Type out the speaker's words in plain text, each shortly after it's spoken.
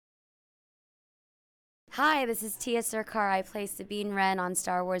Hi, this is Tia Sircar. I play Sabine Wren on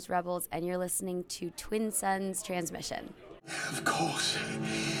Star Wars Rebels, and you're listening to Twin Suns Transmission. Of course,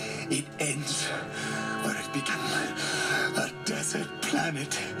 it ends where it began. A desert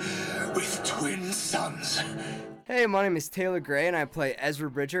planet with twin suns. Hey, my name is Taylor Gray, and I play Ezra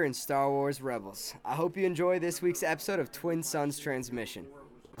Bridger in Star Wars Rebels. I hope you enjoy this week's episode of Twin Suns Transmission.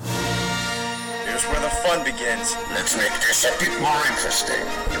 Here's where the fun begins. Let's make this a bit more interesting.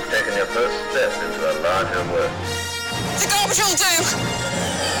 You've taken your first step into a larger world. The garbage will do!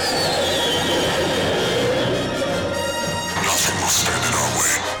 Nothing will stand in our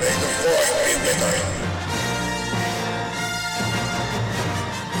way. May the Force be with us.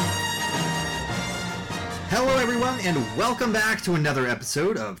 Hello everyone, and welcome back to another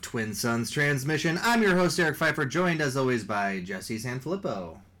episode of Twin Suns Transmission. I'm your host, Eric Pfeiffer, joined as always by Jesse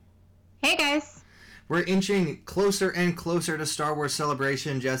Sanfilippo. Hey guys! We're inching closer and closer to Star Wars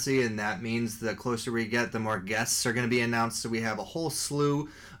Celebration, Jesse, and that means the closer we get, the more guests are going to be announced. So we have a whole slew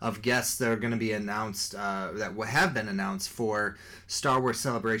of guests that are going to be announced, that have been announced for Star Wars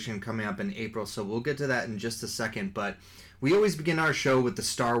Celebration coming up in April. So we'll get to that in just a second, but we always begin our show with the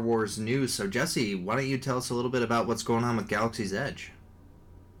Star Wars news. So Jesse, why don't you tell us a little bit about what's going on with Galaxy's Edge?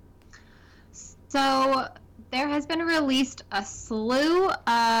 So there has been released a slew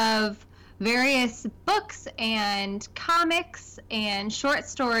of various books and comics and short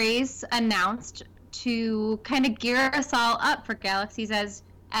stories announced to kind of gear us all up for Galaxy's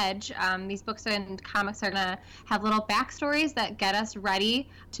Edge. These books and comics are going to have little backstories that get us ready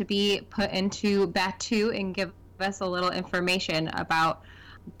to be put into Batuu and give us a little information about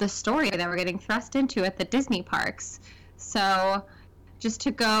the story that we're getting thrust into at the Disney parks. So just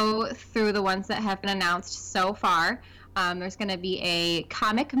to go through the ones that have been announced so far, there's going to be a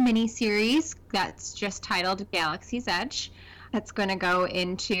comic miniseries that's just titled Galaxy's Edge. That's going to go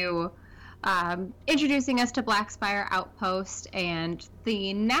into introducing us to Black Spire Outpost. And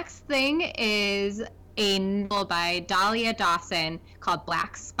the next thing is a novel by Dahlia Dawson called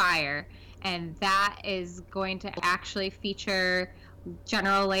Black Spire. And that is going to actually feature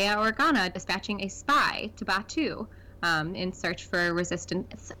General Leia Organa dispatching a spy to Batuu in search for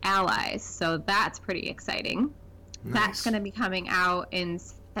Resistance allies. So that's pretty exciting. Nice. That's going to be coming out in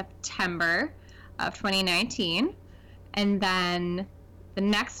September of 2019. And then the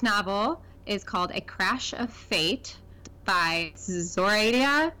next novel is called A Crash of Fate by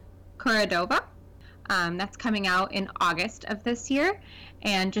Zoraida Kuradova. That's coming out in August of this year.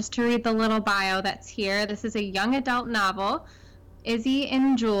 And just to read the little bio that's here, this is a young adult novel. Izzy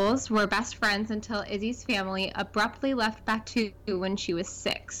and Jules were best friends until Izzy's family abruptly left Batuu when she was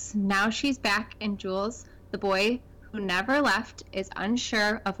 6. Now she's back, and Jules, the boy who never left, is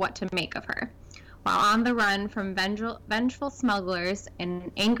unsure of what to make of her. While on the run from vengeful smugglers and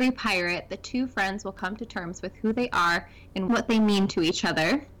an angry pirate, the two friends will come to terms with who they are and what they mean to each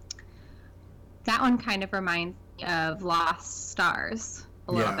other. That one kind of reminds me of Lost Stars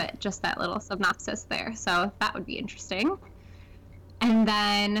a little bit, just that little synopsis there. So that would be interesting. And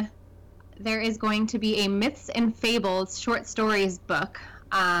then there is going to be a Myths and Fables short stories book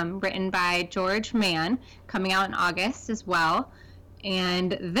written by George Mann coming out in August as well.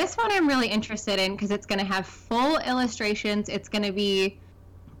 And this one I'm really interested in because it's going to have full illustrations. It's going to be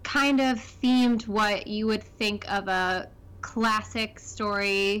kind of themed what you would think of a classic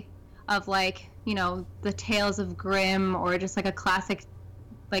story of, like, you know, the Tales of Grimm, or just like a classic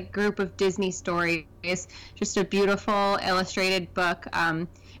like group of Disney stories. Just a beautiful illustrated book.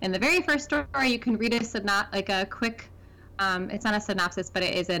 In the very first story, you can read a quick it's not a synopsis, but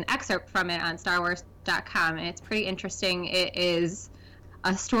it is an excerpt from it on StarWars.com, and it's pretty interesting. It is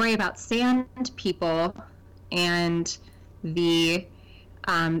a story about sand people and the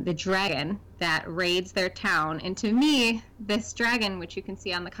dragon that raids their town. And to me, this dragon, which you can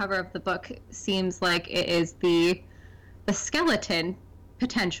see on the cover of the book, seems like it is the skeleton,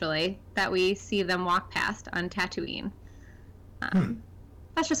 potentially, that we see them walk past on Tatooine.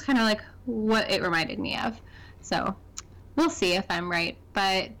 That's just kind of like what it reminded me of. So we'll see if I'm right.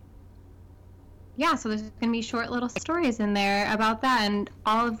 But yeah, so there's going to be short little stories in there about that. And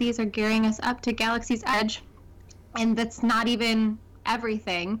all of these are gearing us up to Galaxy's Edge. And that's not even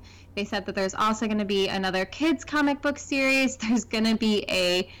everything. They said that there's also going to be another kids comic book series. There's going to be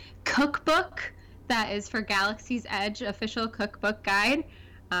a cookbook that is for Galaxy's Edge official cookbook guide.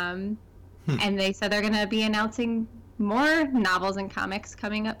 And they said they're going to be announcing more novels and comics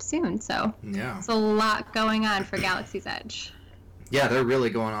coming up soon. So yeah, there's a lot going on for Galaxy's Edge. Yeah, they're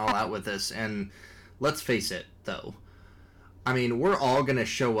really going all out with this. And let's face it, though. I mean, we're all going to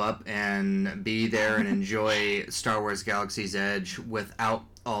show up and be there and enjoy Star Wars Galaxy's Edge without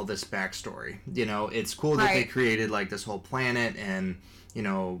all this backstory. You know, it's cool that they created like this whole planet and, you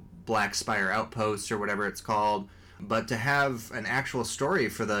know, Black Spire Outpost or whatever it's called. But to have an actual story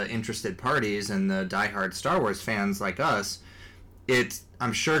for the interested parties and the diehard Star Wars fans like us, it's,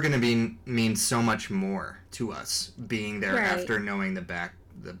 I'm sure, going to mean so much more to us being there after knowing the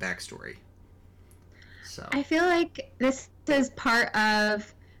backstory. So I feel like this is part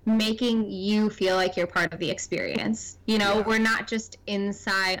of making you feel like you're part of the experience. You know, we're not just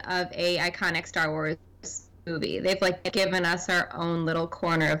inside of a iconic Star Wars movie. They've like given us our own little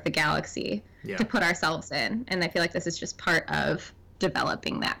corner of the galaxy to put ourselves in, and I feel like this is just part of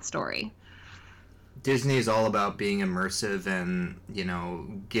developing that story. Disney is all about being immersive and, you know,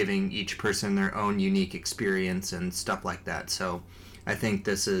 giving each person their own unique experience and stuff like that. So I think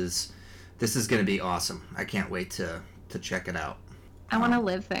this is going to be awesome. I can't wait to check it out. I want to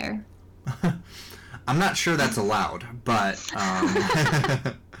live there. I'm not sure that's allowed, but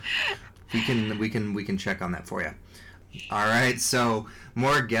we can check on that for you. All right, so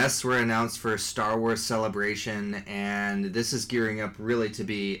more guests were announced for Star Wars Celebration, and this is gearing up really to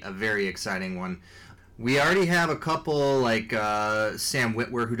be a very exciting one. We already have a couple, like Sam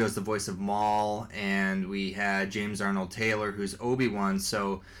Witwer, who does the voice of Maul, and we had James Arnold Taylor, who's Obi-Wan,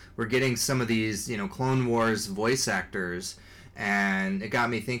 so we're getting some of these, you know, Clone Wars voice actors, and it got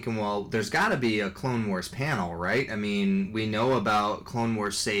me thinking, well, there's got to be a Clone Wars panel, right? I mean, we know about Clone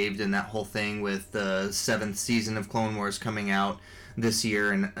Wars Saved and that whole thing with the 7th season of Clone Wars coming out this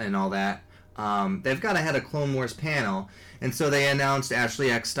year and all that. They've got to have a Clone Wars panel, and so they announced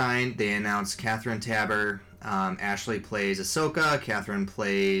Ashley Eckstein, they announced Catherine Taber. Ashley plays Ahsoka, Catherine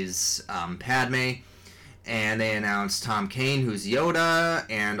plays Padme, and they announced Tom Kane, who's Yoda,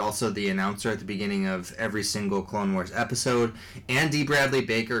 and also the announcer at the beginning of every single Clone Wars episode, and D. Bradley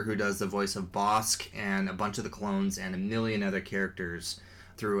Baker, who does the voice of Bossk, and a bunch of the clones, and a million other characters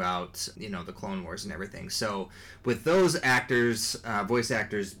throughout, you know, the Clone Wars and everything. So with those actors, voice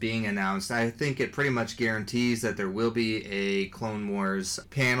actors being announced, I think it pretty much guarantees that there will be a Clone Wars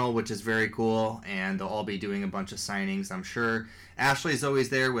panel, which is very cool, and they'll all be doing a bunch of signings, I'm sure. Ashley's always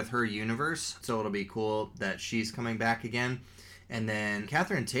there with her universe, so it'll be cool that she's coming back again. And then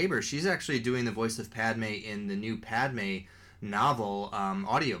Catherine Taber, she's actually doing the voice of Padme in the new Padme novel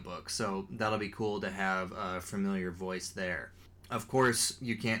audiobook, so that'll be cool to have a familiar voice there. Of course,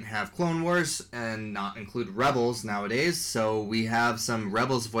 you can't have Clone Wars and not include Rebels nowadays, so we have some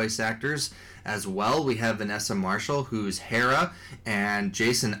Rebels voice actors as well. We have Vanessa Marshall, who's Hera, and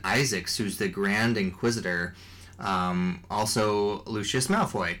Jason Isaacs, who's the Grand Inquisitor. Also Lucius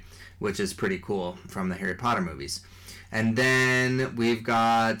Malfoy, which is pretty cool from the Harry Potter movies. And then we've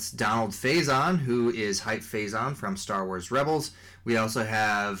got Donald Faison, who is Hype Faison from Star Wars Rebels. We also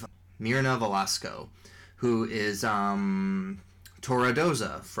have Myrna Velasco, who is Tora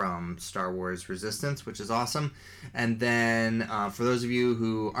Doza from Star Wars Resistance, which is awesome. And then for those of you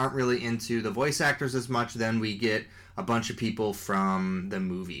who aren't really into the voice actors as much, then we get a bunch of people from the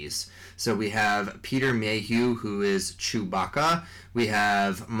movies. So we have Peter Mayhew, who is Chewbacca. We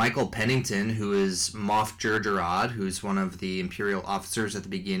have Michael Pennington, who is Moff Jerjerrod, who's one of the Imperial officers at the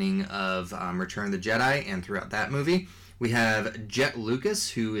beginning of Return of the Jedi and throughout that movie. We have Jet Lucas,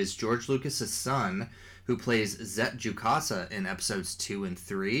 who is George Lucas's son, who plays Zet Jukasa in episodes 2 and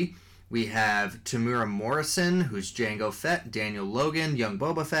 3. We have Tamura Morrison, who's Jango Fett, Daniel Logan, young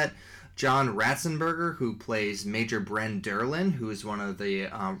Boba Fett, John Ratzenberger, who plays Major Bren Durlin, who is one of the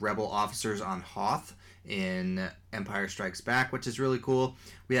rebel officers on Hoth in Empire Strikes Back, which is really cool.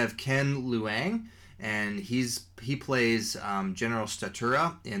 We have Ken Luang, and he plays General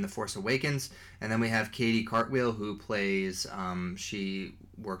Statura in The Force Awakens. And then we have Katie Cartwheel, who plays, she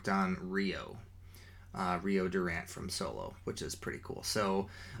worked on Rio Durant from Solo, which is pretty cool. So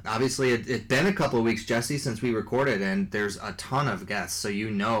obviously it's been a couple of weeks, Jesse, since we recorded, and there's a ton of guests. So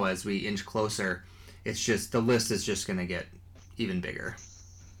you know, as we inch closer, it's just, the list is just going to get even bigger.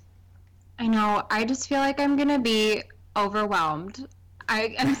 I know. I just feel like I'm going to be overwhelmed.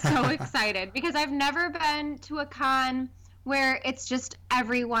 I am so excited because I've never been to a con where it's just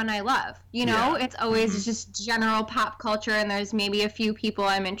everyone I love. You know, it's always just general pop culture, and there's maybe a few people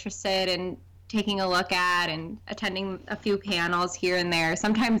I'm interested in taking a look at and attending a few panels here and there.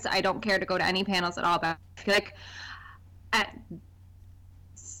 Sometimes I don't care to go to any panels at all, but I feel like at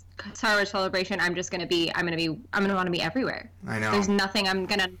Star Wars Celebration, I'm going to want to be everywhere. I know. There's nothing I'm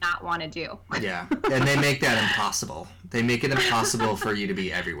going to not want to do. Yeah. And they make that impossible. They make it impossible for you to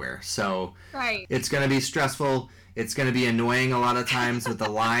be everywhere. So it's going to be stressful. It's going to be annoying a lot of times with the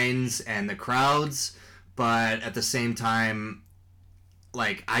lines and the crowds, but at the same time,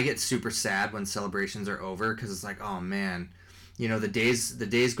 like, I get super sad when celebrations are over because it's like, oh man, You know, the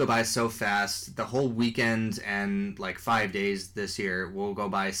days go by so fast. The whole weekend and like 5 days this year will go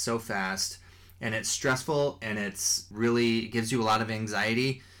by so fast, and it's stressful, and it's really gives you a lot of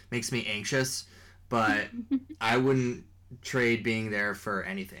anxiety, makes me anxious, but I wouldn't trade being there for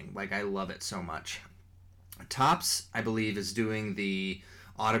anything. Like, I love it so much. Topps, I believe, is doing the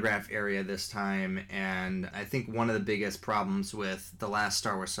autograph area this time, and I think one of the biggest problems with the last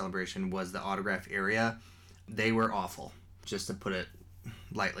Star Wars Celebration was the autograph area. They were awful, just to put it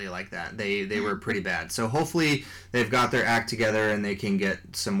lightly like that. They were pretty bad. So hopefully they've got their act together and they can get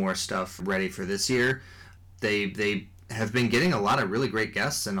some more stuff ready for this year. They have been getting a lot of really great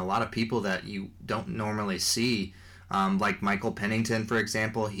guests and a lot of people that you don't normally see, like Michael Pennington, for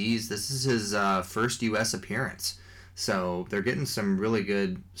example. This is his first U.S. appearance. So they're getting some really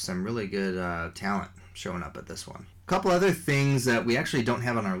good talent showing up at this one. A couple other things that we actually don't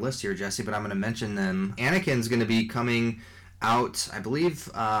have on our list here, Jesse, but I'm going to mention them. Anakin's going to be coming out, I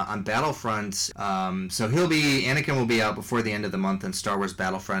believe, on Battlefront. So Anakin will be out before the end of the month in Star Wars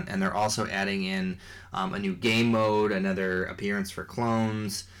Battlefront, and they're also adding in a new game mode, another appearance for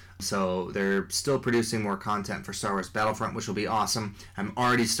clones. So they're still producing more content for Star Wars Battlefront, which will be awesome. I'm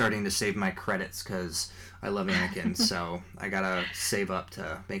already starting to save my credits because I love Anakin, so I gotta save up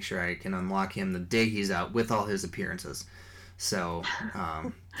to make sure I can unlock him the day he's out with all his appearances. So,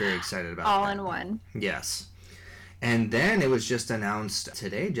 very excited about all that. in one. Yes. And then it was just announced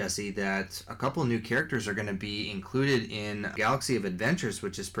today, Jesse, that a couple new characters are going to be included in Galaxy of Adventures,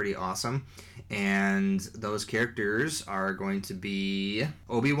 which is pretty awesome. And those characters are going to be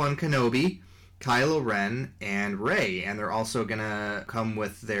Obi-Wan Kenobi, Kylo Ren, and Rey. And they're also going to come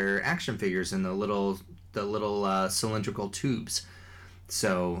with their action figures in the little cylindrical tubes.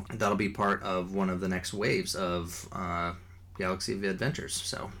 So that'll be part of one of the next waves of Galaxy of Adventures.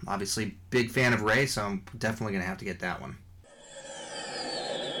 So obviously big fan of Rey, so I'm definitely going to have to get that one.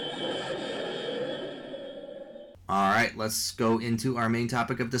 Alright, let's go into our main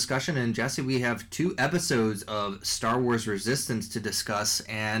topic of discussion. And Jesse, we have 2 episodes of Star Wars Resistance to discuss,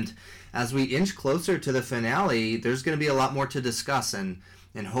 and as we inch closer to the finale, there's going to be a lot more to discuss, and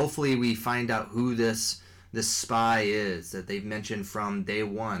hopefully we find out who this spy is that they've mentioned from day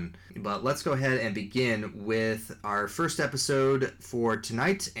one. But let's go ahead and begin with our first episode for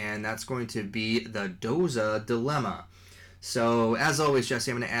tonight, and that's going to be the Doza Dilemma. So, as always,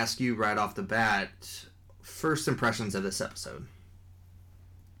 Jesse, I'm going to ask you right off the bat, first impressions of this episode.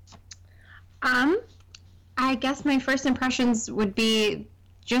 I guess my first impressions would be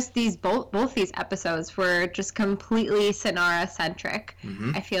just both these episodes were just completely Synara centric.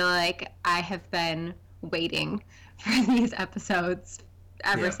 Mm-hmm. I feel like I have been waiting for these episodes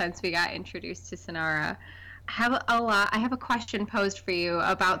ever since we got introduced to Synara. I have a question posed for you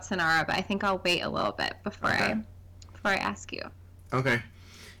about Synara, but I think I'll wait a little bit before I ask you. Okay.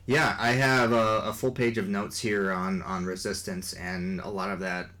 Yeah, I have a full page of notes here on Resistance, and a lot of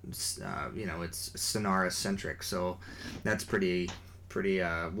that, it's Synara centric, so that's pretty.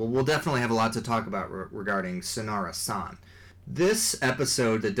 We'll definitely have a lot to talk about regarding Synara-san. This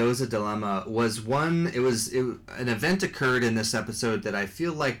episode, the Doza Dilemma, an event occurred in this episode that I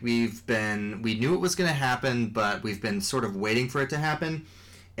feel like we knew it was going to happen, but we've been sort of waiting for it to happen,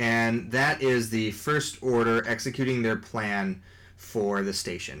 and that is the First Order executing their plan for the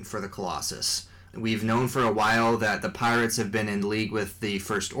station, for the Colossus. We've known for a while that the pirates have been in league with the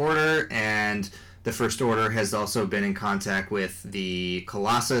First Order, and the First Order has also been in contact with the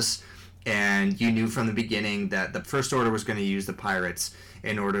Colossus, and you knew from the beginning that the First Order was going to use the pirates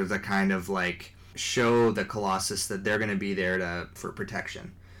in order to kind of like show the Colossus that they're going to be there for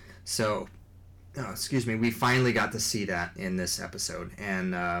protection. So, we finally got to see that in this episode,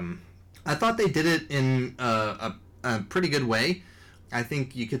 and I thought they did it in a pretty good way. I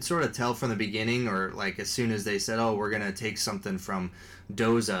think you could sort of tell from the beginning, or like as soon as they said, "Oh, we're gonna take something from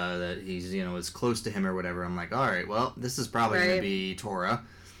Doza that he's is close to him or whatever." I'm like, all right, well, this is probably gonna be Tora,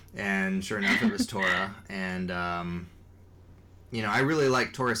 and sure enough, it was Tora. And I really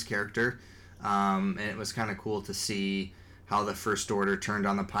like Tora's character, and it was kind of cool to see how the First Order turned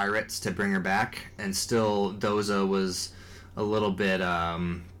on the pirates to bring her back, and still Doza was a little bit.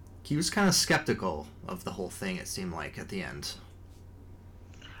 He was kind of skeptical of the whole thing. It seemed like at the end.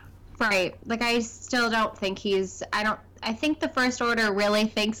 Right. Like, I still don't think I think the First Order really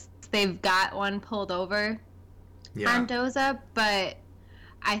thinks they've got one pulled over on Doza, but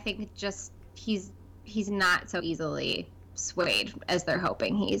I think just he's not so easily swayed as they're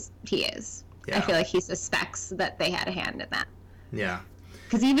hoping he is. Yeah. I feel like he suspects that they had a hand in that. Yeah.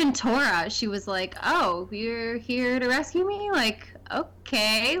 Because even Tora, she was like, "Oh, you're here to rescue me?" Like,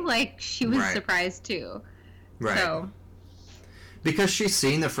 okay. Like, she was surprised too. Right. So. Because she's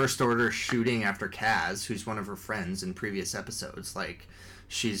seen the First Order shooting after Kaz, who's one of her friends in previous episodes. Like,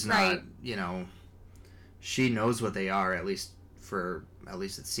 she's not, Right. you know, she knows what they are, at least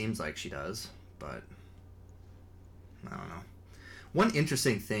it seems like she does. But, I don't know. One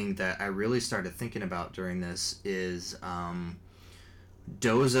interesting thing that I really started thinking about during this is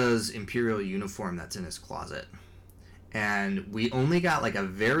Doza's Imperial uniform that's in his closet. And we only got like a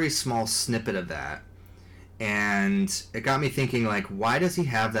very small snippet of that. And it got me thinking, like, why does he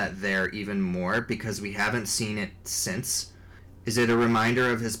have that there even more? Because we haven't seen it since. Is it a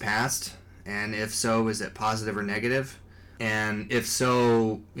reminder of his past? And if so, is it positive or negative? And if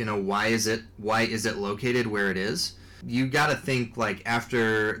so, you know, why is it located where it is? You gotta think, like,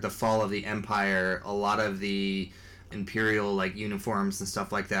 after the fall of the Empire, a lot of the Imperial, like, uniforms and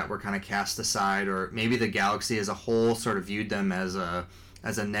stuff like that were kind of cast aside, or maybe the galaxy as a whole sort of viewed them as a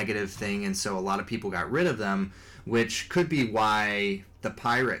negative thing, and so a lot of people got rid of them, which could be why the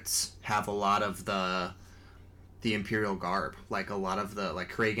pirates have a lot of the Imperial garb. Like, a lot of the,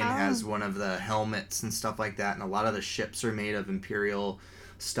 like, Kragan has one of the helmets and stuff like that, and a lot of the ships are made of Imperial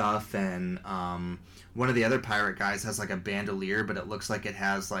stuff, and one of the other pirate guys has, like, a bandolier, but it looks like it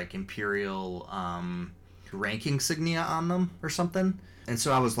has, like, Imperial rank insignia on them or something. And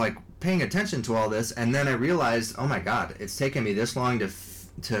so I was, like, paying attention to all this, and then I realized, oh my god, it's taken me this long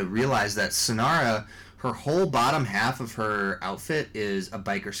to realize that Synara, her whole bottom half of her outfit is a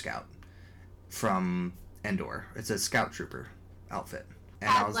biker scout from Endor. It's a scout trooper outfit. And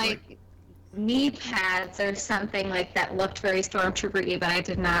I was like, knee pads or something like that looked very stormtrooper-y, but I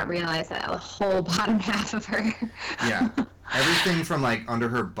did not realize that the whole bottom half of her. Yeah. Everything from, like, under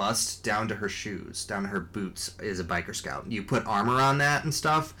her bust down to her shoes, down to her boots is a biker scout. You put armor on that and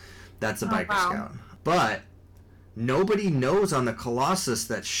stuff, that's a biker scout. But nobody knows on the Colossus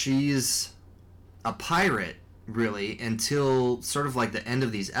that she's a pirate, really, until sort of, like, the end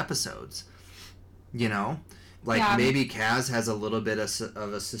of these episodes. You know? Like, maybe Kaz has a little bit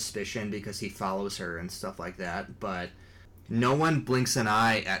of a suspicion because he follows her and stuff like that, but no one blinks an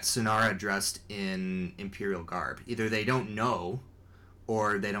eye at Synara dressed in Imperial garb. Either they don't know,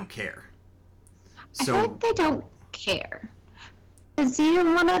 or they don't care. I feel like they don't care. Because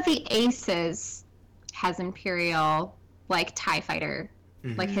even one of the aces has Imperial, like, TIE fighter.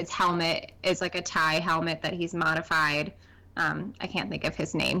 Mm-hmm. Like, his helmet is, like, a TIE helmet that he's modified. I can't think of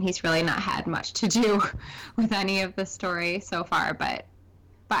his name. He's really not had much to do with any of the story so far, but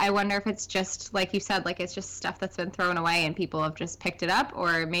I wonder if it's just, like you said, like, it's just stuff that's been thrown away and people have just picked it up,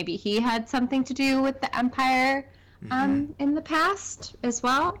 or maybe he had something to do with the Empire in the past as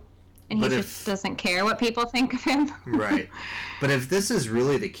well, and he just doesn't care what people think of him. Right. But if this is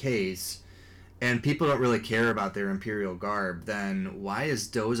really the case, and people don't really care about their Imperial garb, then why is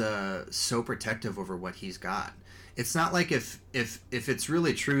Doza so protective over what he's got? It's not like if it's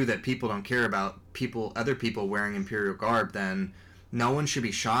really true that people don't care about other people wearing Imperial garb, then no one should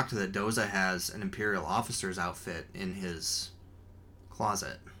be shocked that Doza has an Imperial officer's outfit in his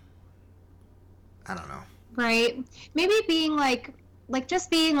closet. I don't know. Right. Maybe being like just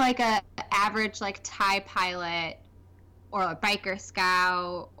being like a average, like, TIE pilot or a biker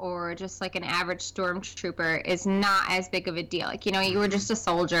scout or just like an average stormtrooper is not as big of a deal. Like, you know, you were just a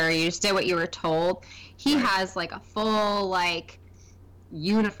soldier, you just did what you were told. He has, like, a full, like,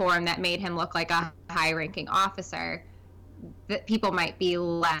 uniform that made him look like a high-ranking officer. That people might be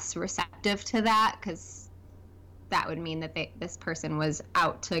less receptive to that, because that would mean that this person was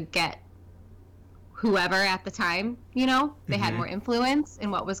out to get whoever at the time, you know? They had more influence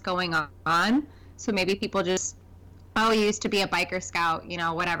in what was going on. So maybe people just, oh, you used to be a biker scout, you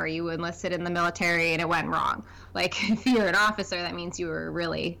know, whatever, you enlisted in the military and it went wrong. Like, if you're an officer, that means you were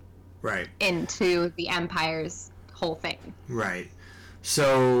really into the Empire's whole thing. Right.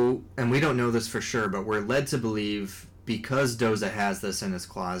 So, and we don't know this for sure, but we're led to believe, because Doza has this in his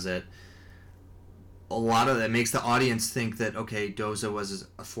closet, a lot of that makes the audience think that, okay, Doza was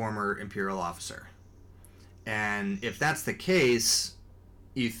a former Imperial officer. And if that's the case,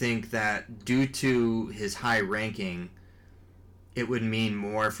 you think that due to his high ranking, it would mean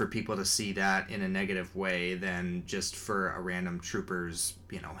more for people to see that in a negative way than just for a random trooper's,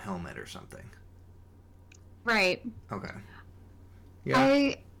 you know, helmet or something. Right. Okay.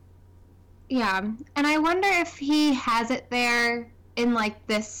 Yeah. And I wonder if he has it there in, like,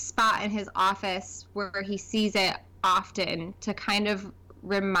 this spot in his office where he sees it often to kind of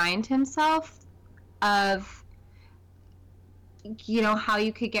remind himself of, you know, how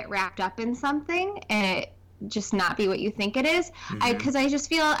you could get wrapped up in something and it just not be what you think it is. Because I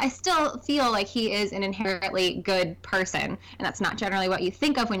still feel like he is an inherently good person, and that's not generally what you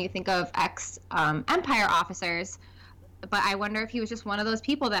think of when you think of ex-Empire officers. but I wonder if he was just one of those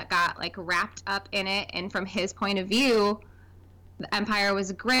people that got like wrapped up in it, and from his point of view, the Empire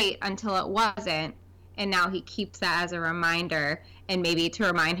was great until it wasn't, and now he keeps that as a reminder, and maybe to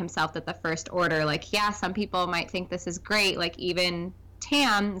remind himself that the First Order, like, yeah, some people might think this is great, like even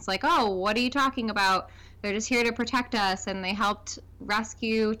Tam is like, oh, what are you talking about? They're just here to protect us, and they helped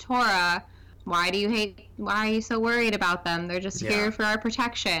rescue Tora. Why are you so worried about them? They're just here for our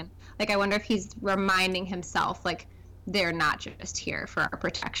protection. Like, I wonder if he's reminding himself, like, they're not just here for our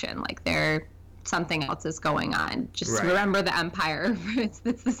protection. Like, something else is going on. Just remember the Empire. It's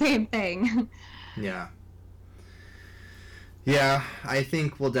the same thing. Yeah. Yeah, I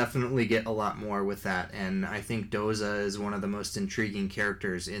think we'll definitely get a lot more with that, and I think Doza is one of the most intriguing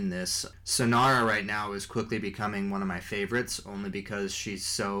characters in this. Sonara right now is quickly becoming one of my favorites, only because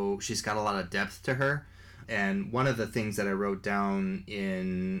she's got a lot of depth to her. And one of the things that I wrote down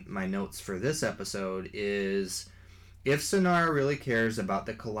in my notes for this episode is, if Sonara really cares about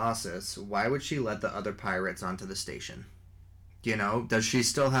the Colossus, why would she let the other pirates onto the station? You know, does she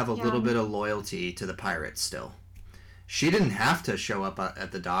still have a little bit of loyalty to the pirates still? She didn't have to show up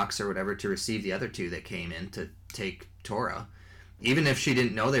at the docks or whatever to receive the other two that came in to take Tora. Even if she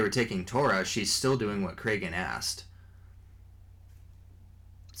didn't know they were taking Tora, she's still doing what Kragan asked.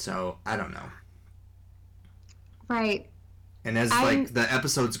 So, I don't know. Right. And as like the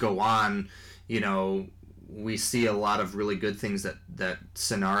episodes go on, you know, we see a lot of really good things that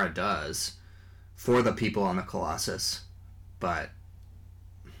Sonara does for the people on the Colossus. But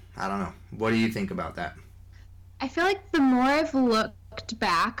I don't know. What do you think about that? I feel like the more I've looked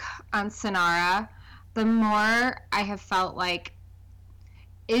back on Sonara, the more I have felt like,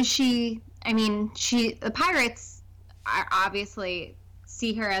 the pirates are obviously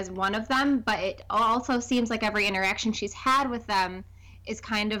see her as one of them, but it also seems like every interaction she's had with them is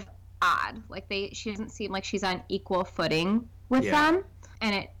kind of odd. Like she doesn't seem like she's on equal footing with them.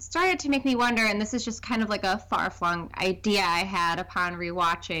 And it started to make me wonder, and this is just kind of like a far-flung idea I had upon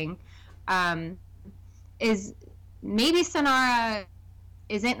rewatching, is maybe Sonara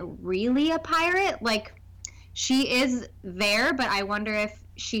isn't really a pirate. Like, she is there, but I wonder if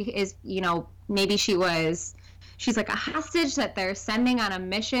she is, you know, maybe she's like a hostage that they're sending on a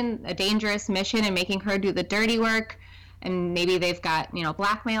mission, a dangerous mission, and making her do the dirty work. And maybe they've got, you know,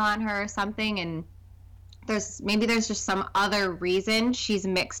 blackmail on her or something, and there's just some other reason she's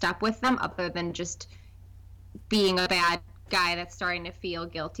mixed up with them other than just being a bad guy that's starting to feel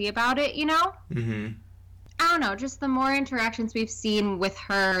guilty about it, you know? Mm-hmm. I don't know, just the more interactions we've seen with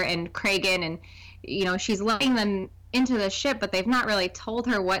her and Kragan, and, you know, she's letting them into the ship, but they've not really told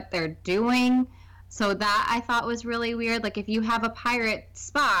her what they're doing. So that I thought was really weird. Like, if you have a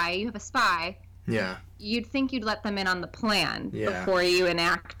spy, yeah, you'd think you'd let them in on the plan before you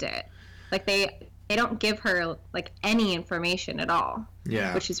enact it. Like, they don't give her, like, any information at all.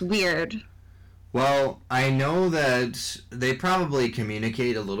 Yeah. Which is weird. Well, I know that they probably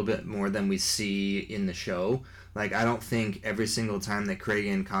communicate a little bit more than we see in the show. Like, I don't think every single time that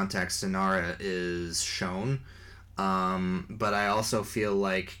Kragan contacts Sonara is shown. But I also feel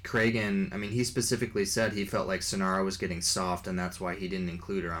like Kragan, I mean, he specifically said he felt like Sonara was getting soft, and that's why he didn't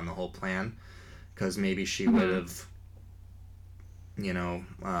include her on the whole plan. Because maybe she would have, you know,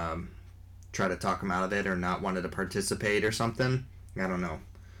 tried to talk him out of it or not wanted to participate or something. I don't know.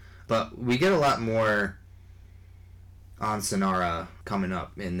 But we get a lot more on Sonara coming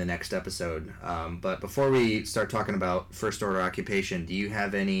up in the next episode. But before we start talking about First Order occupation, do you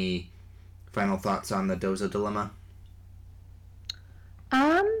have any final thoughts on the Doza dilemma?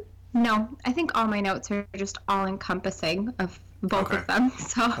 No. I think all my notes are just all-encompassing of both of them.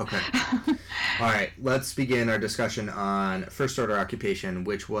 So. Okay. All right. Let's begin our discussion on First Order occupation,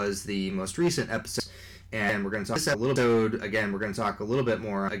 which was the most recent episode. And we're going to talk a little bit. Again, we're going to talk a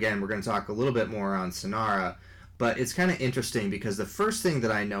little bit more. on Sonara. But it's kind of interesting because the first thing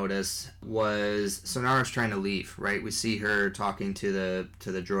that I noticed was Sonara's trying to leave. Right? We see her talking to the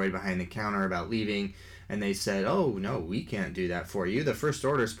droid behind the counter about leaving, and they said, "Oh no, we can't do that for you. The First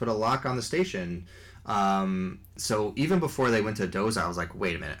Order's put a lock on the station." So even before they went to Doza, I was like,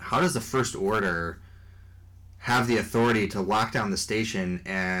 "Wait a minute. How does the First Order have the authority to lock down the station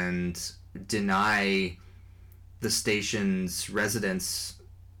and deny the station's residents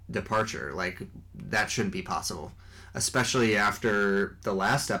departure? Like, that shouldn't be possible, especially after the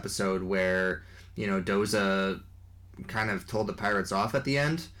last episode where, you know, Doza kind of told the pirates off at the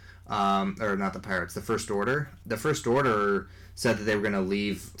end, or not the pirates, the First Order. The First Order said that they were going to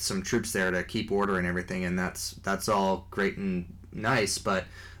leave some troops there to keep order and everything, and that's all great and nice, but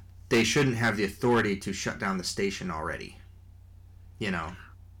they shouldn't have the authority to shut down the station already, you know?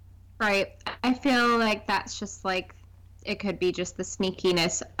 Right. I feel like that's just like it could be just the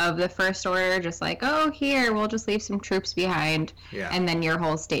sneakiness of the First Order, just like, oh, here, we'll just leave some troops behind. Yeah. And then your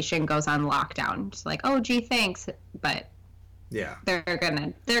whole station goes on lockdown. Just like, oh, gee, thanks. But Yeah. they're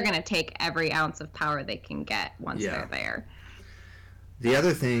gonna take every ounce of power they can get once Yeah. they're there. The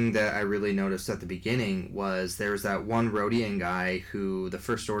other thing that I really noticed at the beginning was there was that one Rhodian guy who the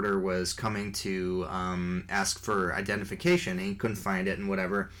First Order was coming to ask for identification, and he couldn't find it and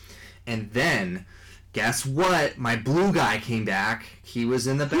whatever. And then, guess what? My blue guy came back. He was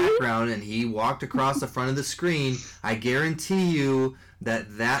in the background, and he walked across the front of the screen. I guarantee you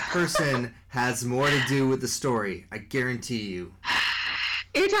that that person has more to do with the story. I guarantee you.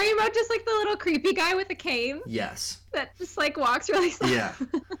 You're talking about just like the little creepy guy with a cane Yes. that just like walks really slow. Yeah.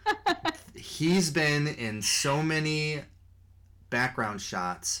 He's been in so many background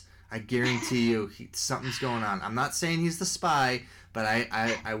shots. I guarantee you something's going on. I'm not saying he's the spy, but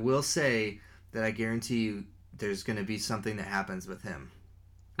I will say that I guarantee you there's going to be something that happens with him.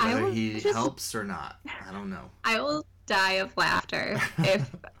 Whether he helps or not. I don't know. I will die of laughter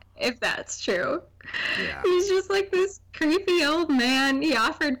if that's true. Yeah. He's just like this creepy old man. He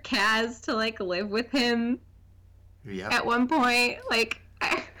offered Kaz to like live with him Yep. at one point. Like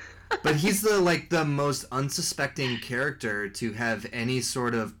But he's the most unsuspecting character to have any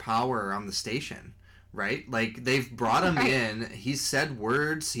sort of power on the station, right? Like they've brought him in. He's said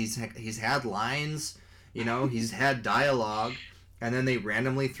words. He's had lines. You know, he's had dialogue, and then they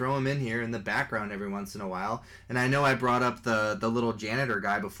randomly throw him in here in the background every once in a while. And I know I brought up the little janitor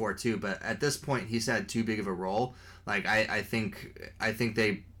guy before too, but at this point he's had too big of a role. Like I think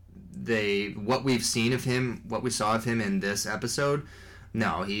they what we've seen of him, what we saw of him in this episode.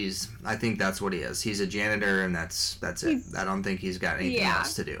 No, I think that's what he is. He's a janitor, and that's it. I don't think he's got anything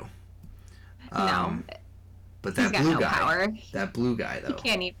else to do. no, But he's that got blue no guy, power. that blue guy though. He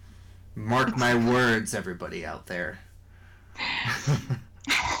can't even. Mark my words, everybody out there. I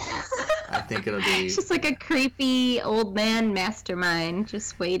think it'll be. It's just like a creepy old man mastermind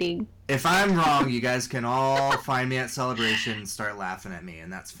just waiting. If I'm wrong, you guys can all find me at Celebration and start laughing at me,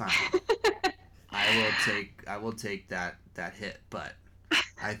 and that's fine. I will take that hit, but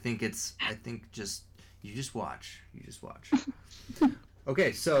I think just you just watch.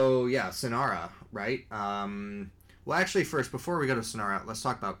 Okay, so yeah, Synara, right? Well, actually, first, before we go to Synara, let's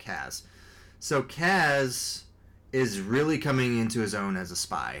talk about Kaz. So Kaz is really coming into his own as a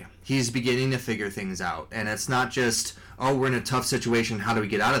spy. He's beginning to figure things out, and it's not just, oh, we're in a tough situation, how do we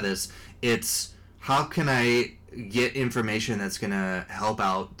get out of this? It's, how can I get information that's going to help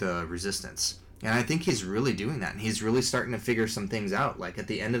out the resistance? And I think he's really doing that, and he's really starting to figure some things out. Like at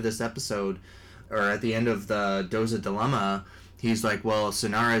the end of this episode, or at the end of the Doza Dilemma, he's like, well,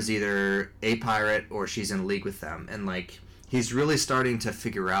 Synara is either a pirate or she's in league with them. And like, he's really starting to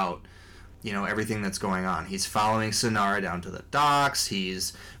figure out, you know, everything that's going on. He's following Synara down to the docks.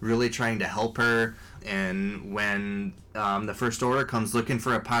 He's really trying to help her. And when the First Order comes looking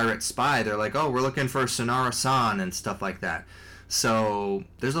for a pirate spy, they're like, oh, we're looking for Synara-san and stuff like that. So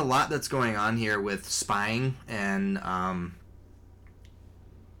there's a lot that's going on here with spying, and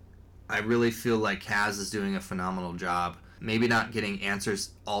I really feel like Kaz is doing a phenomenal job. Maybe not getting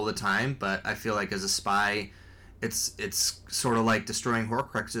answers all the time, but I feel like as a spy, it's sort of like destroying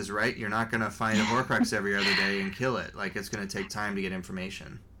Horcruxes, right? You're not going to find a Horcrux every other day and kill it. Like, it's going to take time to get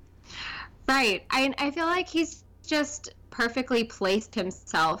information. Right. I feel like he's just perfectly placed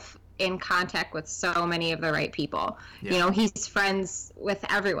himself in contact with so many of the right people. Yeah. You know, he's friends with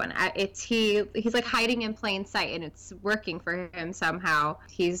everyone. He's like hiding in plain sight, and it's working for him somehow.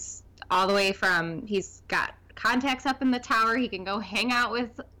 He's all the way from, he's got contacts up in the tower. He can go hang out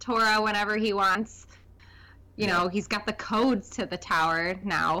with Tora whenever he wants. You know, he's got the codes to the tower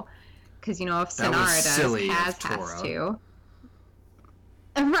now, because, you know, if Synara does, Kaz has to.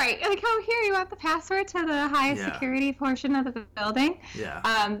 Right, like, oh, here, you want the password to the highest security portion of the building?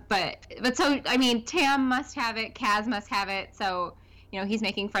 Yeah. But so, I mean, Tam must have it, Kaz must have it, so, you know, he's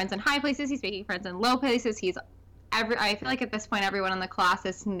making friends in high places, he's making friends in low places, I feel like at this point everyone in the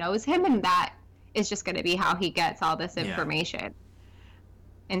Colossus knows him, and that is just going to be how he gets all this information.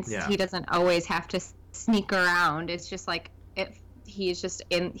 And he doesn't always have to sneak around, it's just like,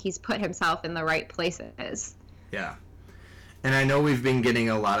 he's put himself in the right places. Yeah. And I know we've been getting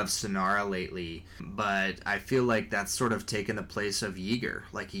a lot of Synara lately, but I feel like that's sort of taken the place of Yeager.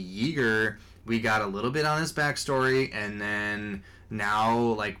 Like, Yeager, we got a little bit on his backstory, and then now,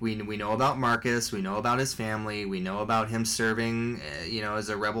 like, we know about Marcus, we know about his family, we know about him serving, as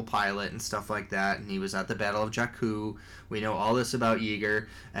a rebel pilot and stuff like that, and he was at the Battle of Jakku. We know all this about Yeager,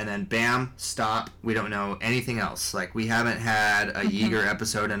 and then bam, stop, we don't know anything else. Like, we haven't had a Yeager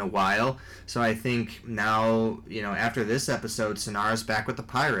episode in a while, so I think now, after this episode, Synara's back with the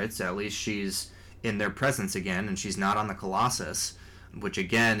pirates. At least she's in their presence again, and she's not on the Colossus, which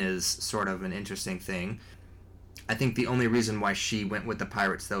again is sort of an interesting thing. I think the only reason why she went with the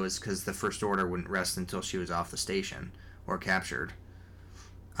pirates, though, is because the First Order wouldn't rest until she was off the station or captured.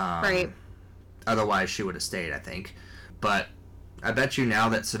 Right. Otherwise, she would have stayed, I think. But I bet you now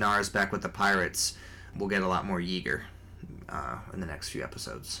that Synara's back with the pirates, we'll get a lot more Yeager in the next few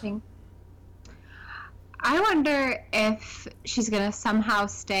episodes. I wonder if she's going to somehow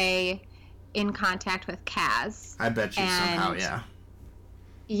stay in contact with Kaz. I bet you somehow, yeah.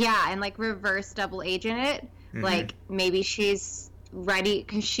 Yeah, and, like, reverse double agent it. Mm-hmm. Like, maybe she's ready,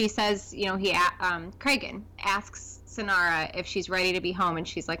 because she says, Kragan asks Synara if she's ready to be home, and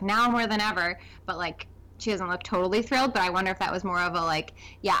she's like, now more than ever, but, like, she doesn't look totally thrilled, but I wonder if that was more of a, like,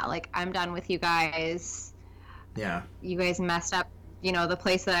 yeah, like, I'm done with you guys. Yeah. You guys messed up, the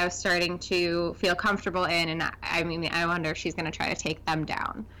place that I was starting to feel comfortable in, and I wonder if she's going to try to take them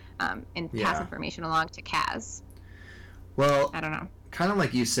down and pass information along to Kaz. Well, I don't know. Kind of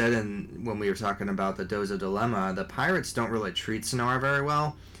like you said when we were talking about the Dozo Dilemma, the pirates don't really treat Synara very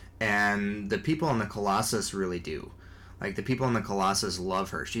well, and the people on the Colossus really do. Like, the people on the Colossus love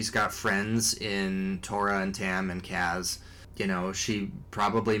her. She's got friends in Tora and Tam and Kaz. She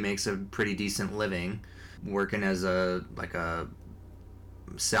probably makes a pretty decent living working as a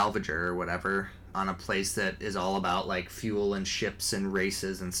salvager or whatever on a place that is all about, like, fuel and ships and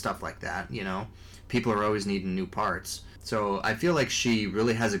races and stuff like that, People are always needing new parts. So I feel like she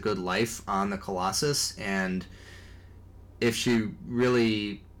really has a good life on the Colossus, and if she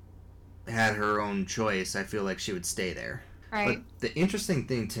really had her own choice, I feel like she would stay there. Right. But the interesting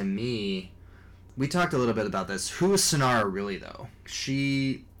thing to me, we talked a little bit about this. Who is Synara really, though?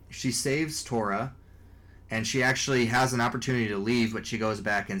 She saves Tora, and she actually has an opportunity to leave, but she goes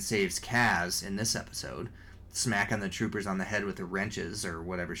back and saves Kaz in this episode, smacking the troopers on the head with the wrenches or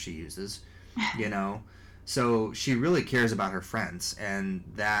whatever she uses, So she really cares about her friends, and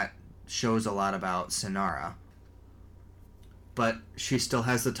that shows a lot about Synara. But she still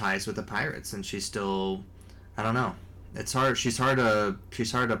has the ties with the pirates, and she's still, I don't know. It's hard. She's hard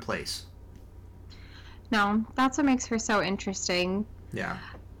to place. No, that's what makes her so interesting. Yeah.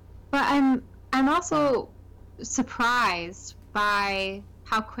 But I'm also surprised by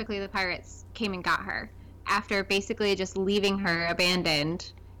how quickly the pirates came and got her after basically just leaving her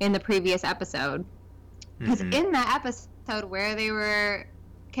abandoned in the previous episode. Because in that episode where they were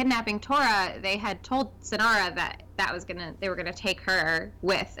kidnapping Tora, they had told Synara that they were gonna take her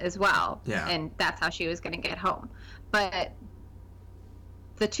with as well. Yeah. And that's how she was gonna get home. But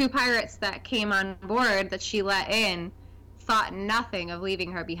the two pirates that came on board that she let in thought nothing of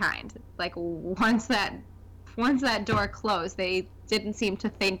leaving her behind. Like, once that door closed, they didn't seem to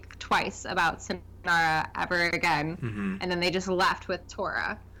think twice about Synara ever again. Mm-hmm. And then they just left with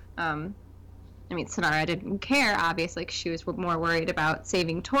Tora. Synara didn't care, obviously, because she was more worried about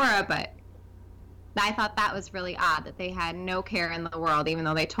saving Tora, but I thought that was really odd, that they had no care in the world, even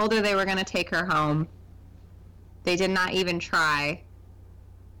though they told her they were going to take her home. They did not even try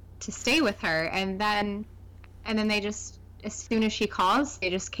to stay with her, and then they just, as soon as she calls, they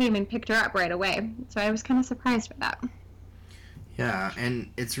just came and picked her up right away. So I was kind of surprised by that. Yeah,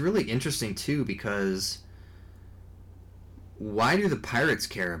 and it's really interesting, too, because why do the pirates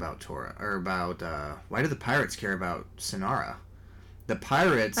care about Tora? Or why do the pirates care about Synara? The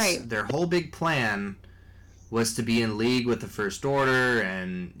pirates, right. Their whole big plan was to be in league with the First Order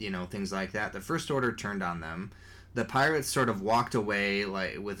and, things like that. The First Order turned on them. The pirates sort of walked away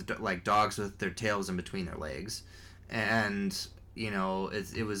like dogs with their tails in between their legs. And,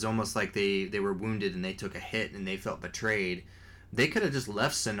 it was almost like they were wounded and they took a hit and they felt betrayed. They could have just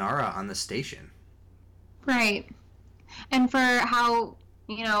left Synara on the station. Right. And for how,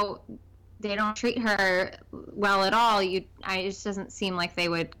 they don't treat her well at all, it just doesn't seem like they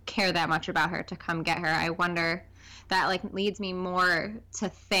would care that much about her to come get her. I wonder, that leads me more to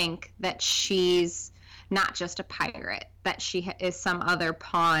think that she's not just a pirate, that she is some other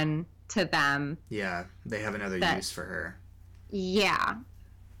pawn to them. Yeah, they have another use for her. Yeah.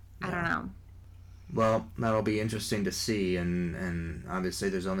 I don't know. Well, that'll be interesting to see, and obviously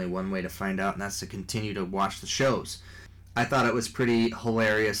there's only one way to find out, and that's to continue to watch the shows. I thought it was pretty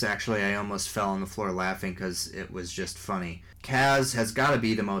hilarious, actually. I almost fell on the floor laughing because it was just funny. Kaz has got to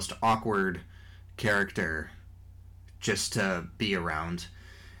be the most awkward character just to be around.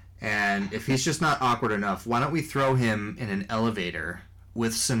 And if he's just not awkward enough, why don't we throw him in an elevator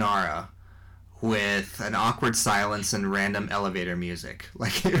with Sonara with an awkward silence and random elevator music?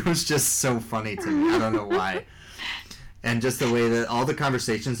 Like, it was just so funny to me. I don't know why. And just the way that all the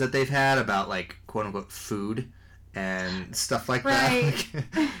conversations that they've had about, like, quote unquote food and stuff like Right.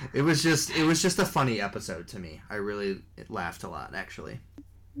 that. It was just a funny episode to me. I really laughed a lot, actually.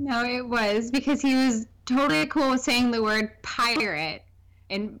 No, it was because he was totally cool with saying the word pirate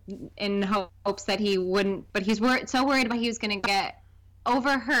in hopes that he wouldn't, but he's so worried about he was going to get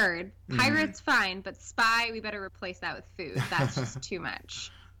overheard. Pirate's fine, but spy, we better replace that with food. That's just too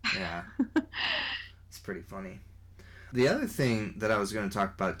much. Yeah. It's pretty funny. The other thing that I was going to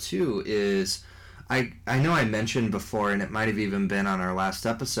talk about too is I know I mentioned before, and it might have even been on our last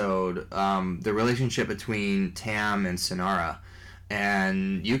episode, the relationship between Tam and Sonara.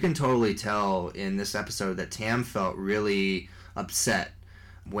 And you can totally tell in this episode that Tam felt really upset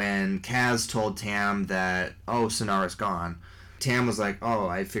when Kaz told Tam that, oh, Sonara's gone. Tam was like, oh,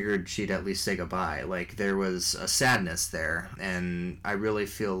 I figured she'd at least say goodbye. Like, there was a sadness there, and I really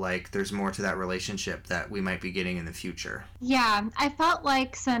feel like there's more to that relationship that we might be getting in the future. Yeah, I felt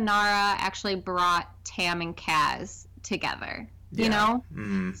like Sonara actually brought Tam and Kaz together, you know?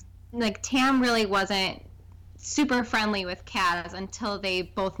 Mm-hmm. Like, Tam really wasn't super friendly with Kaz until they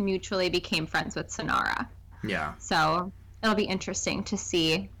both mutually became friends with Sonara. Yeah. So it'll be interesting to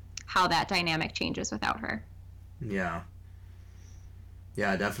see how that dynamic changes without her. Yeah.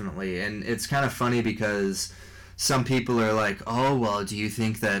 Yeah, definitely. And it's kind of funny because some people are like, oh, well, do you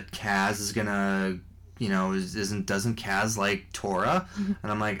think that Kaz is gonna, you know, doesn't Kaz like Tora?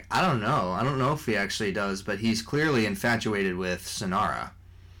 And I'm like, I don't know. I don't know if he actually does, but he's clearly infatuated with Sonara.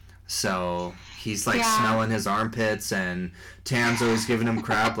 So he's like smelling his armpits, and Tam's always giving him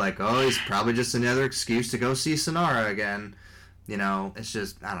crap like, oh, he's probably just another excuse to go see Sonara again. You know, it's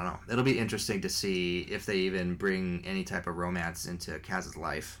just, I don't know. It'll be interesting to see if they even bring any type of romance into Kaz's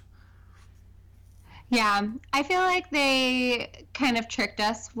life. Yeah, I feel like they kind of tricked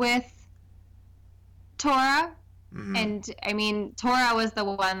us with Tora. Mm-hmm. And, I mean, Tora was the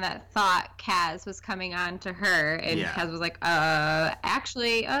one that thought Kaz was coming on to her. And Kaz was like,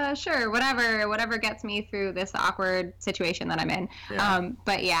 actually, sure, whatever gets me through this awkward situation that I'm in. Yeah.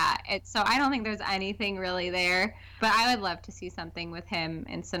 But, yeah, so I don't think there's anything really there. But I would love to see something with him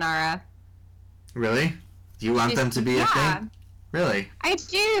and Sonara. Really? Do you want them to be a thing? Really? I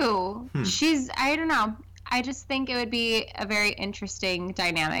do. I don't know. I just think it would be a very interesting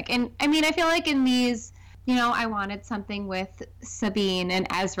dynamic. And, I mean, I feel like in these... You know, I wanted something with Sabine and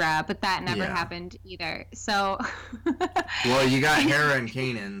Ezra, but that never happened either. So, well, you got Hera and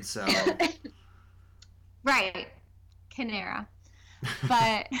Kanan, so right, Kanera,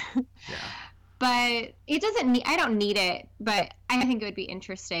 but but it doesn't need. I don't need it, but I think it would be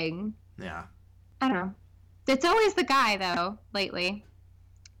interesting. Yeah. I don't know. It's always the guy though. Lately,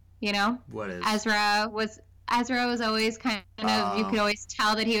 you know. What is Ezra was always kind of, you could always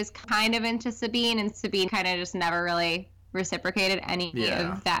tell that he was kind of into Sabine, and Sabine kind of just never really reciprocated any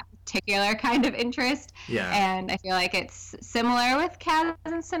of that particular kind of interest. Yeah. And I feel like it's similar with Kaz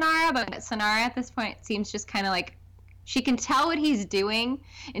and Sonara, but Sonara at this point seems just kind of like she can tell what he's doing,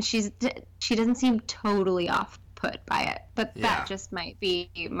 and she doesn't seem totally off put by it, but that just might be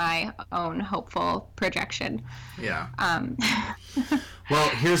my own hopeful projection. Yeah. Well,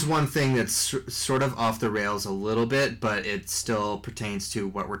 here's one thing that's sort of off the rails a little bit, but it still pertains to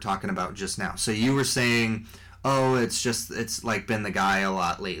what we're talking about just now. So you were saying, oh, it's like been the guy a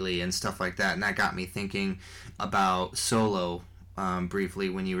lot lately and stuff like that, and that got me thinking about Solo briefly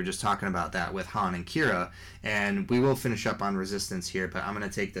when you were just talking about that with Han and Kira, and we will finish up on Resistance here, but I'm going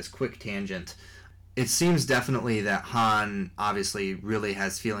to take this quick tangent. It seems definitely that Han obviously really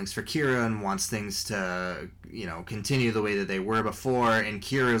has feelings for Kira and wants things to, you know, continue the way that they were before. And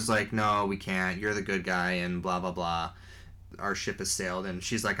Kira's like, no, we can't. You're the good guy and blah, blah, blah. Our ship has sailed. And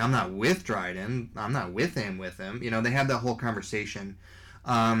she's like, I'm not with Dryden. I'm not with him. You know, they have that whole conversation.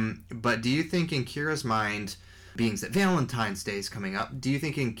 But do you think in Kira's mind, being that Valentine's Day is coming up, do you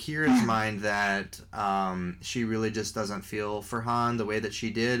think in Kira's mind that she really just doesn't feel for Han the way that she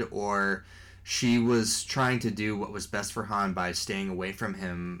did? Or she was trying to do what was best for Han by staying away from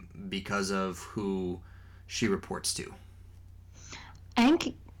him because of who she reports to? I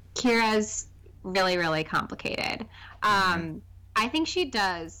think Kira's really, really complicated. I think she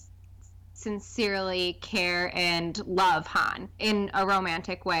does sincerely care and love Han in a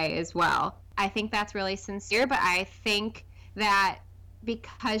romantic way as well. I think that's really sincere, but I think that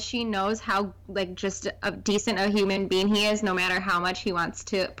because she knows how, like, just a decent a human being he is, no matter how much he wants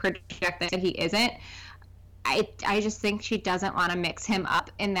to project that he isn't, I just think she doesn't want to mix him up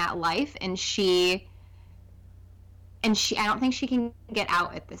in that life, and I don't think she can get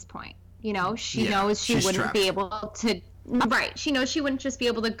out at this point. You know, she knows she wouldn't trapped. be able to. Right, she knows she wouldn't just be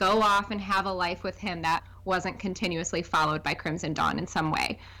able to go off and have a life with him that wasn't continuously followed by Crimson Dawn in some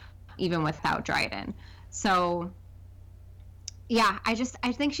way, even without Dryden. So, yeah, I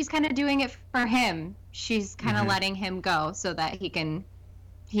think she's kind of doing it for him. She's kind of letting him go so that he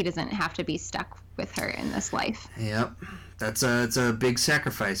doesn't have to be stuck with her in this life. Yep, it's a big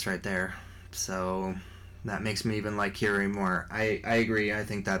sacrifice right there. So that makes me even like Kiri more. I agree. I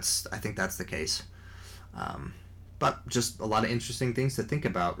think that's the case. But just a lot of interesting things to think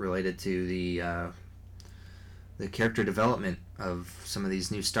about related to the character development of some of these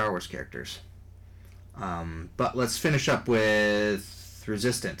new Star Wars characters. But let's finish up with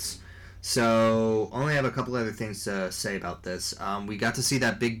Resistance. So, only have a couple other things to say about this. We got to see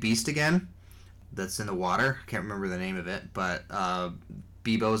that big beast again that's in the water. Can't remember the name of it, but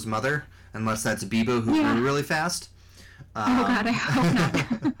Bebo's mother, unless that's Bebo who grew really fast. Oh god, I hope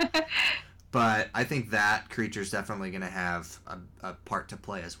not. But I think that creature's definitely going to have a part to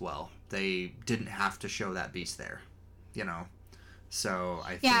play as well. They didn't have to show that beast there, you know. So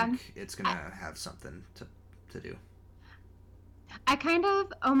I think it's going to have something to do. I kind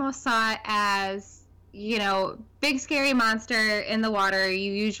of almost saw it as, you know, big scary monster in the water.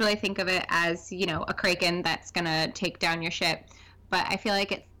 You usually think of it as, you know, a kraken that's going to take down your ship. But I feel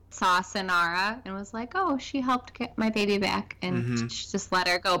like it saw Sonara and was like, oh, she helped get my baby back. And just let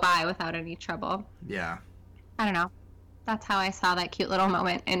her go by without any trouble. Yeah. I don't know. That's how I saw that cute little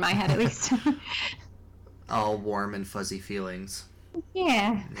moment in my head, at least. All warm and fuzzy feelings.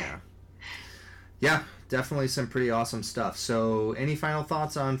 Yeah. Yeah, definitely some pretty awesome stuff. So, any final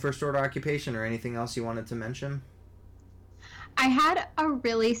thoughts on First Order Occupation or anything else you wanted to mention? I had a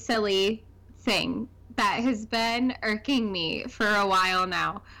really silly thing that has been irking me for a while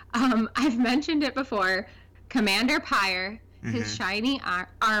now. I've mentioned it before. Commander Pyre, his shiny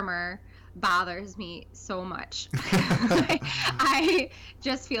armor bothers me so much. I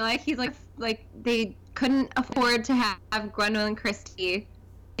just feel like he's like they couldn't afford to have Gwendolyn Christie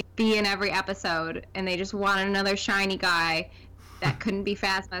be in every episode, and they just wanted another shiny guy that couldn't be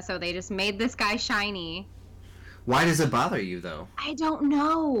Phasma, so they just made this guy shiny. Why does it bother you, though? I don't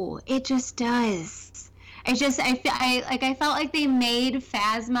know. It just does. I felt like they made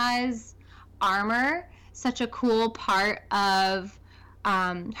Phasma's armor such a cool part of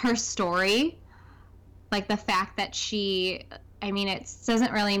her story. Like the fact that she, I mean, it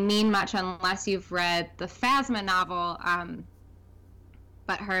doesn't really mean much unless you've read the Phasma novel,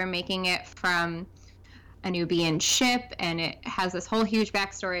 but her making it from a Nubian ship, and it has this whole huge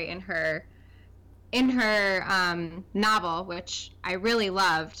backstory in her novel, which I really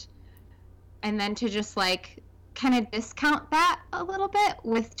loved, and then to just like kind of discount that a little bit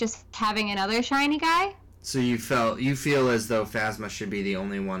with just having another shiny guy. So you feel as though Phasma should be the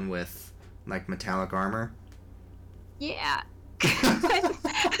only one with like metallic armor? Yeah.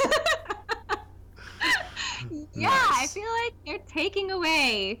 Yeah, Nice. I feel like they're taking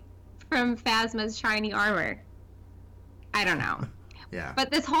away from Phasma's shiny armor. I don't know. Yeah.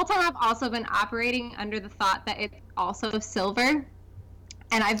 But this whole time I've also been operating under the thought that it's also silver.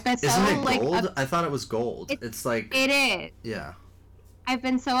 And I've been so Isn't it like gold? I thought it was gold. It's like it is. Yeah. I've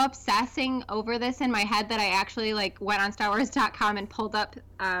been so obsessing over this in my head that I actually like went on StarWars.com and pulled up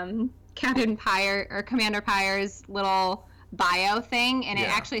Captain Pyre or Commander Pyre's little bio thing, and it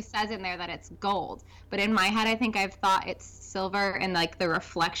actually says in there that it's gold. But in my head, I think I've thought it's silver, and like the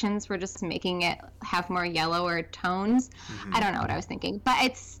reflections were just making it have more yellower tones. I don't know what I was thinking, but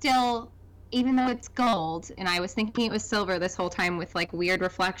it's still, even though it's gold, and I was thinking it was silver this whole time with like weird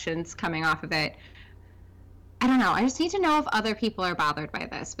reflections coming off of it. I don't know. I just need to know if other people are bothered by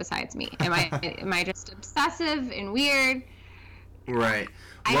this besides me. Am I just obsessive and weird? Right.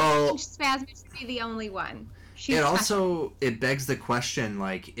 I Well, don't think Phasma should be the only one. She's it special. also begs the question,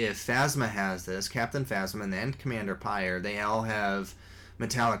 like, if Phasma has this, Captain Phasma and Commander Pyre, they all have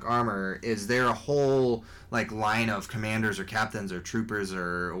metallic armor. Is there a whole like line of commanders or captains or troopers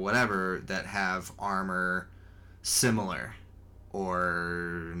or whatever that have armor similar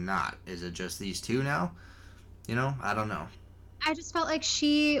or not? Is it just these two now? You know, I don't know. I just felt like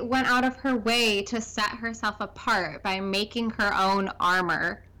she went out of her way to set herself apart by making her own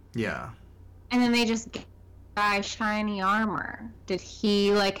armor. Yeah. And then they just gave the guy shiny armor. Did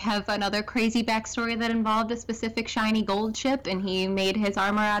he like have another crazy backstory that involved a specific shiny gold ship and he made his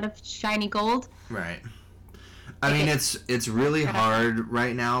armor out of shiny gold? Right. I mean, it's really hard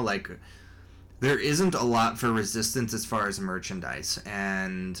right now. Like, there isn't a lot for Resistance as far as merchandise,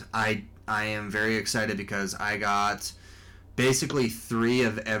 and I I am very excited because I got basically 3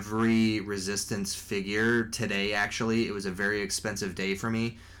 of every Resistance figure today, actually. It was a very expensive day for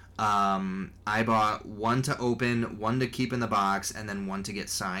me. I bought 1 to open, 1 to keep in the box, and then 1 to get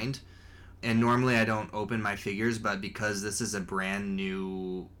signed. And normally I don't open my figures, but because this is a brand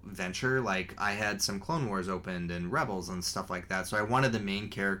new venture, like I had some Clone Wars opened and Rebels and stuff like that, so I wanted the main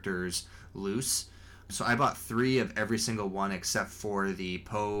characters loose. So I bought 3 of every single one except for the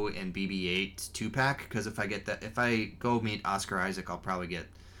Poe and BB-8 2-pack, because if I go meet Oscar Isaac, I'll probably get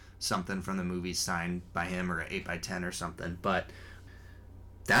something from the movies signed by him, or 8x10 or something. But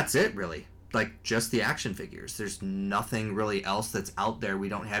that's it, really. Like, just the action figures. There's nothing really else that's out there. We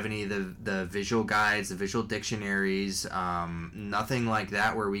don't have any of the visual guides, the visual dictionaries, nothing like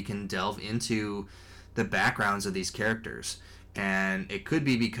that where we can delve into the backgrounds of these characters. And it could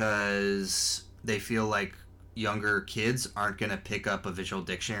be because they feel like younger kids aren't going to pick up a visual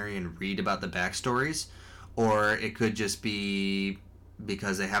dictionary and read about the backstories, or it could just be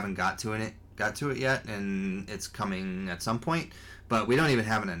because they haven't got to it yet, and it's coming at some point. But we don't even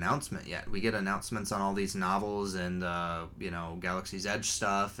have an announcement yet. We get announcements on all these novels and Galaxy's Edge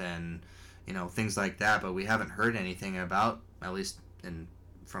stuff and things like that, but we haven't heard anything about, at least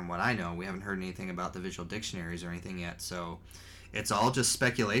from what I know, we haven't heard anything about the visual dictionaries or anything yet. So it's all just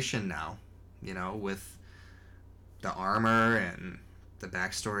speculation now, with the armor and the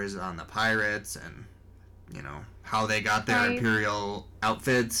backstories on the pirates and how they got their Imperial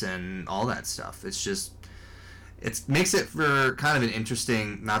outfits and all that stuff. It makes it for kind of an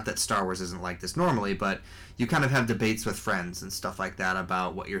interesting, not that Star Wars isn't like this normally, but you kind of have debates with friends and stuff like that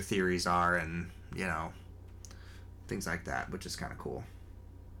about what your theories are and, things like that, which is kind of cool.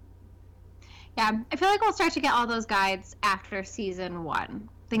 Yeah, I feel like we'll start to get all those guides after season 1.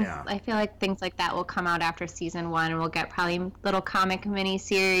 I feel like things like that will come out after season 1, and we'll get probably little comic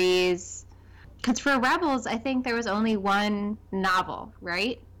mini-series. Because for Rebels, I think there was only 1 novel,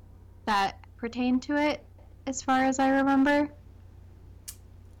 right, that pertained to it, as far as I remember.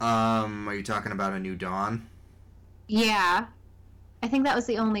 Are you talking about A New Dawn? Yeah. I think that was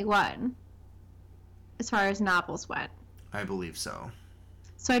the only one, as far as novels went. I believe so.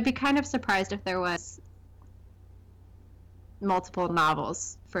 So I'd be kind of surprised if there was multiple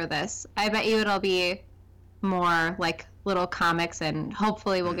novels for this. I bet you it'll be more like little comics, and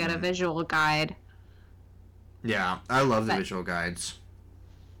hopefully we'll get a visual guide. Yeah, I love the visual guides.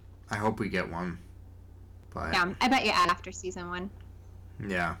 I hope we get one. But yeah, I bet you after season 1.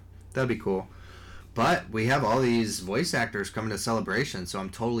 Yeah, that'd be cool. But we have all these voice actors coming to Celebration, so I'm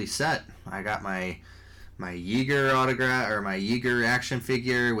totally set. I got my Yeager autograph, or my Yeager action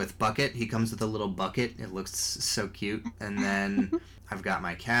figure with Bucket. He comes with a little bucket. It looks so cute. And then I've got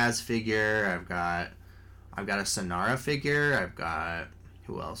my Kaz figure. I've got a Sonara figure. I've got,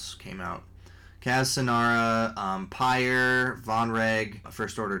 who else came out? Kaz, Sonara, Pyre, Von Reg,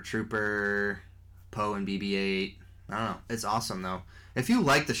 First Order Trooper, Poe and BB-8. I don't know. It's awesome, though. If you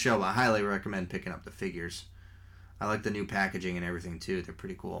like the show, I highly recommend picking up the figures. I like the new packaging and everything, too. They're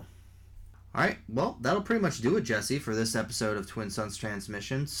pretty cool. All right. Well, that'll pretty much do it, Jesse, for this episode of Twin Suns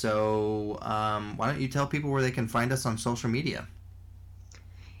Transmission. So why don't you tell people where they can find us on social media?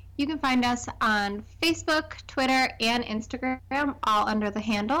 You can find us on Facebook, Twitter, and Instagram, all under the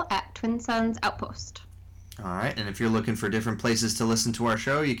handle at Twin Suns Outpost. All right, and if you're looking for different places to listen to our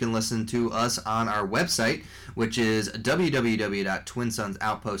show, you can listen to us on our website, which is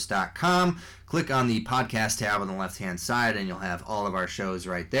www.twinsonsoutpost.com. Click on the podcast tab on the left-hand side, and you'll have all of our shows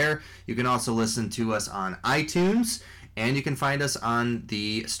right there. You can also listen to us on iTunes, and you can find us on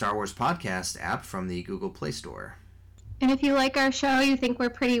the Star Wars Podcast app from the Google Play Store. And if you like our show, you think we're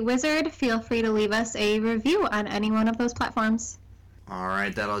pretty wizard, feel free to leave us a review on any one of those platforms. All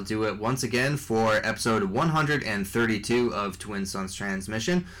right, that'll do it once again for episode 132 of Twin Suns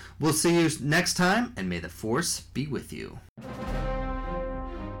Transmission. We'll see you next time, and may the Force be with you.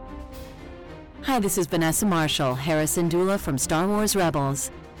 Hi, this is Vanessa Marshall, Harrison Dula from Star Wars Rebels.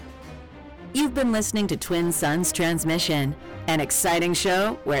 You've been listening to Twin Suns Transmission, an exciting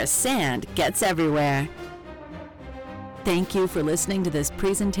show where sand gets everywhere. Thank you for listening to this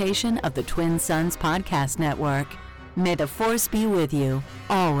presentation of the Twin Suns Podcast Network. May the Force be with you,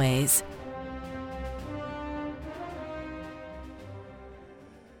 always.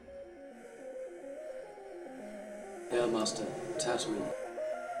 Airmaster, Tatooine.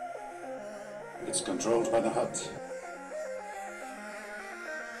 It's controlled by the Hutt.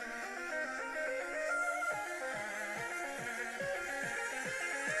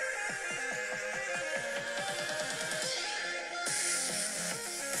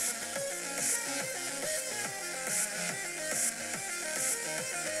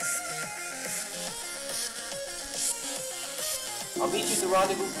 I'll meet you at the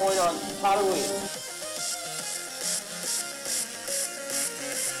rendezvous point on Halloween.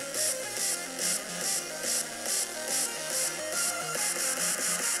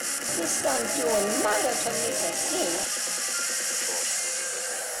 This son's doing murder to me,